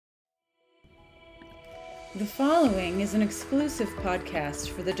The following is an exclusive podcast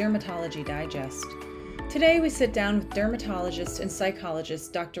for the Dermatology Digest. Today we sit down with dermatologist and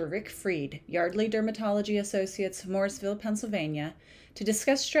psychologist Dr. Rick Freed, Yardley Dermatology Associates, Morrisville, Pennsylvania, to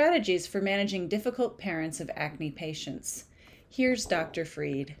discuss strategies for managing difficult parents of acne patients. Here's Dr.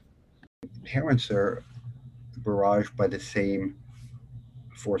 Freed. Parents are barraged by the same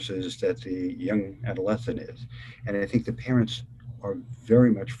forces that the young adolescent is. And I think the parents are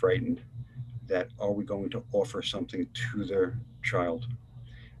very much frightened that are we going to offer something to their child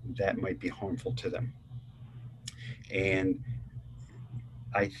that might be harmful to them. And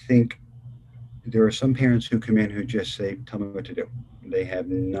I think there are some parents who come in who just say, tell me what to do. They have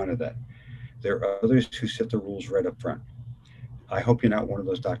none of that. There are others who set the rules right up front. I hope you're not one of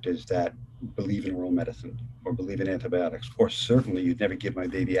those doctors that believe in oral medicine or believe in antibiotics, or certainly you'd never give my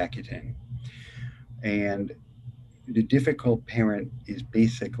baby Accutane. And the difficult parent is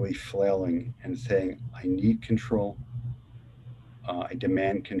basically flailing and saying, I need control, I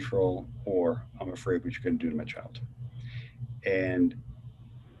demand control, or I'm afraid what you're going to do to my child. And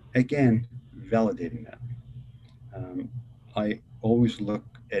again, validating that. Um, I always look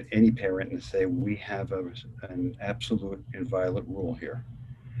at any parent and say, we have an absolute inviolate rule here.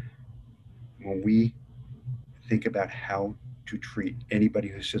 When we think about how to treat anybody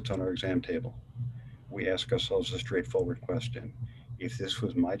who sits on our exam table, we ask ourselves a straightforward question. If this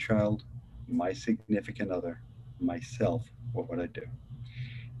was my child, my significant other, myself, what would I do?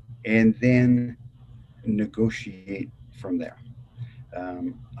 And then negotiate from there.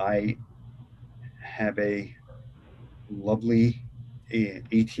 I have a lovely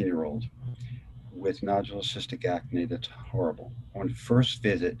 18-year-old with nodular cystic acne that's horrible. On first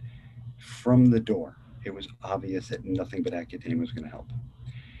visit, from the door, it was obvious that nothing but Accutane was going to help.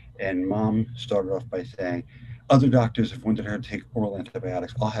 And mom started off by saying, other doctors have wanted her to take oral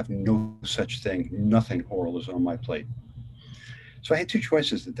antibiotics. I'll have no such thing. Nothing oral is on my plate. So I had two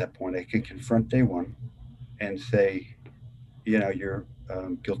choices at that point. I could confront day one and say, you're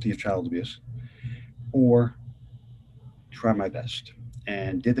guilty of child abuse, or try my best.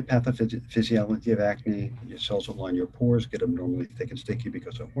 And did the pathophysiology of acne, your cells will line your pores, get abnormally thick and sticky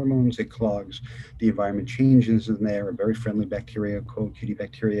because of hormones, it clogs, the environment changes in there, a very friendly bacteria called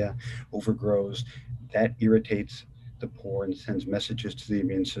Cutibacteria overgrows, that irritates the pore and sends messages to the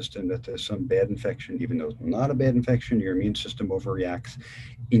immune system that there's some bad infection, even though it's not a bad infection, your immune system overreacts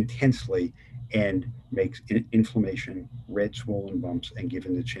intensely and makes inflammation, red swollen bumps, and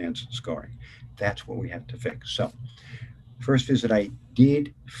given the chance, scarring. That's what we have to fix. So, first visit, I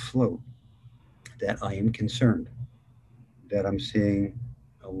did float that I am concerned that I'm seeing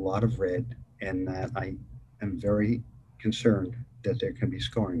a lot of red and that I am very concerned that there can be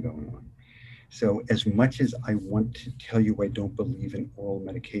scarring going on. So, as much as I want to tell you I don't believe in oral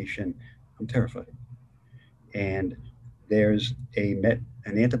medication, I'm terrified. And there's an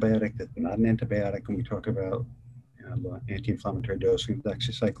antibiotic that's not an antibiotic when we talk about anti-inflammatory dosing of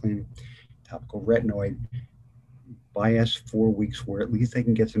doxycycline, topical retinoid, buy us 4 weeks where at least they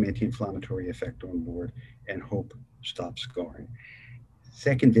can get some anti-inflammatory effect on board and hope stop scarring.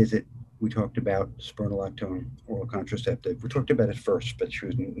 Second visit, we talked about spironolactone, oral contraceptive. We talked about it first, but she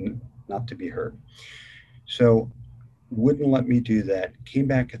was not to be heard. So wouldn't let me do that. Came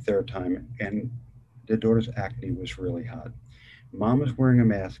back a third time, and the daughter's acne was really hot. Mom is wearing a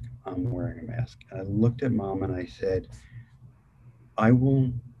mask. I'm wearing a mask. And I looked at mom and I said, I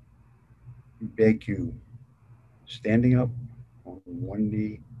will beg you, standing up on one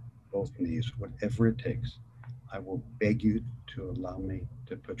knee, both knees, whatever it takes, I will beg you to allow me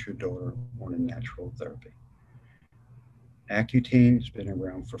to put your daughter on a natural therapy. Accutane has been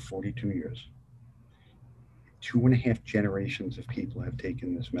around for 42 years. Two and a half generations of people have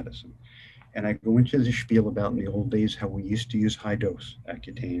taken this medicine. And I go into the spiel about in the old days how we used to use high dose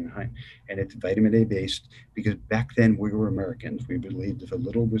Accutane, and it's vitamin A based because back then we were Americans. We believed if a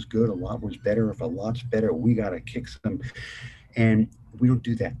little was good, a lot was better. If a lot's better, we got to kick some. And we don't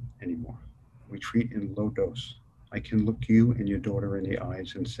do that anymore. We treat in low dose. I can look you and your daughter in the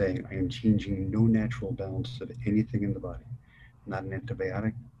eyes and say, I am changing no natural balance of anything in the body. Not an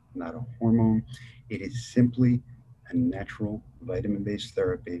antibiotic, not a hormone. It is simply a natural vitamin based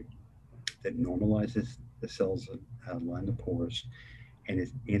therapy that normalizes the cells that line the pores and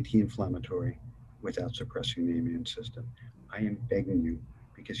is anti inflammatory without suppressing the immune system. I am begging you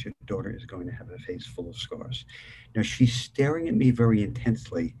because your daughter is going to have a face full of scars. Now, she's staring at me very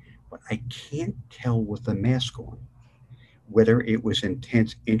intensely, but I can't tell with the mask on whether it was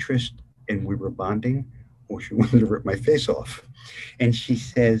intense interest and we were bonding or she wanted to rip my face off. And she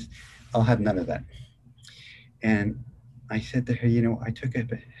says, I'll have none of that. And I said to her, I took a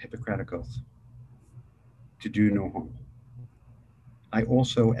Hippocratic oath. to do no harm. I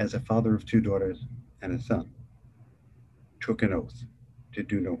also, as a father of 2 daughters and a son, took an oath to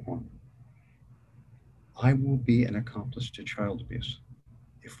do no harm. I will be an accomplice to child abuse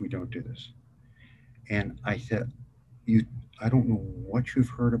if we don't do this. And I said, you, I don't know what you've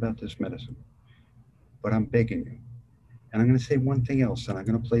heard about this medicine, but I'm begging you. And I'm going to say one thing else, and I'm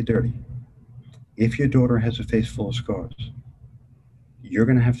going to play dirty. If your daughter has a face full of scars, you're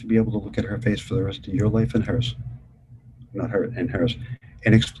going to have to be able to look at her face for the rest of your life and hers, not her and hers,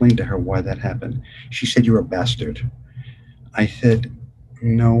 and explain to her why that happened. She said, "You're a bastard." I said,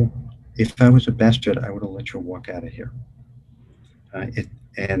 "No, if I was a bastard, I would have let you walk out of here."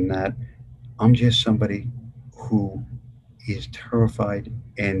 And that I'm just somebody who is terrified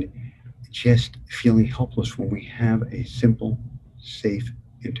and just feeling helpless when we have a simple, safe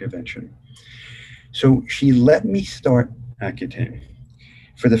intervention. So she let me start Accutane.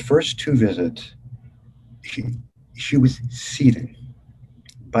 For the first 2 visits, she, she was seething.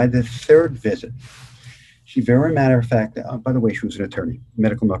 By the third visit, she very matter of fact, by the way, she was an attorney,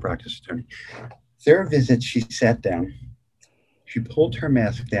 medical malpractice attorney. Third visit, she sat down, she pulled her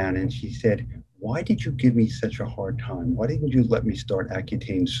mask down and she said, "Why did you give me such a hard time? Why didn't you let me start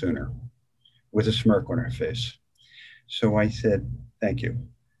Accutane sooner?" With a smirk on her face. So I said, "Thank you."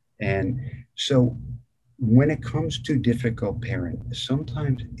 And so when it comes to difficult parent,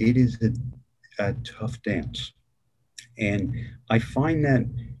 sometimes it is a tough dance. And I find that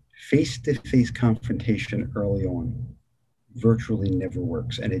face-to-face confrontation early on virtually never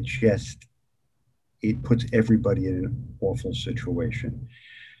works. And it puts everybody in an awful situation.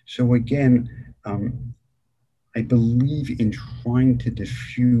 So again, I believe in trying to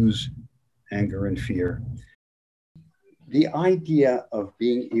diffuse anger and fear. The idea of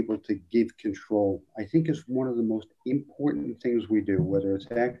being able to give control, I think, is one of the most important things we do, whether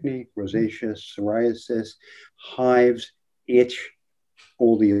it's acne, rosacea, psoriasis, hives, itch,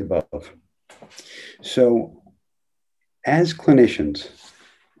 all the above. So, as clinicians,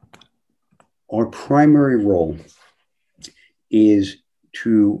 our primary role is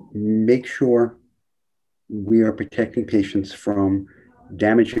to make sure we are protecting patients from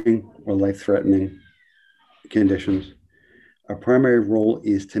damaging or life-threatening conditions. Our primary role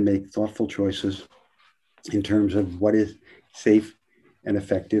is to make thoughtful choices in terms of what is safe and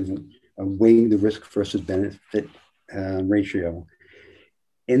effective, weighing the risk versus benefit ratio,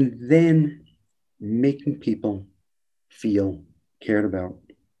 and then making people feel cared about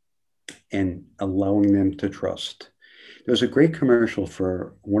and allowing them to trust. There was a great commercial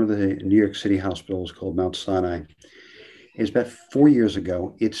for one of the New York City hospitals called Mount Sinai. It was about 4 years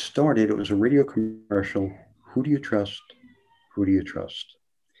ago. It was a radio commercial. Who do you trust? Who do you trust?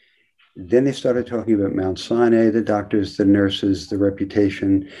 Then they started talking about Mount Sinai, the doctors, the nurses, the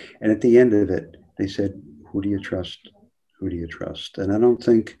reputation. And at the end of it, they said, who do you trust? Who do you trust? And I don't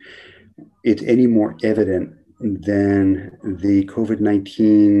think it's any more evident than the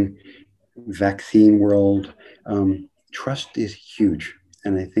COVID-19 vaccine world. Trust is huge.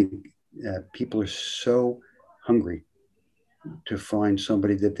 And I think people are so hungry to find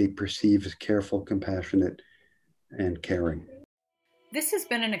somebody that they perceive as careful, compassionate, and caring. This has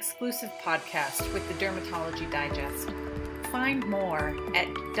been an exclusive podcast with the Dermatology Digest. Find more at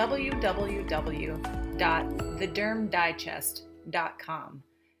www.thedermdigest.com.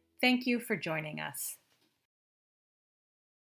 Thank you for joining us.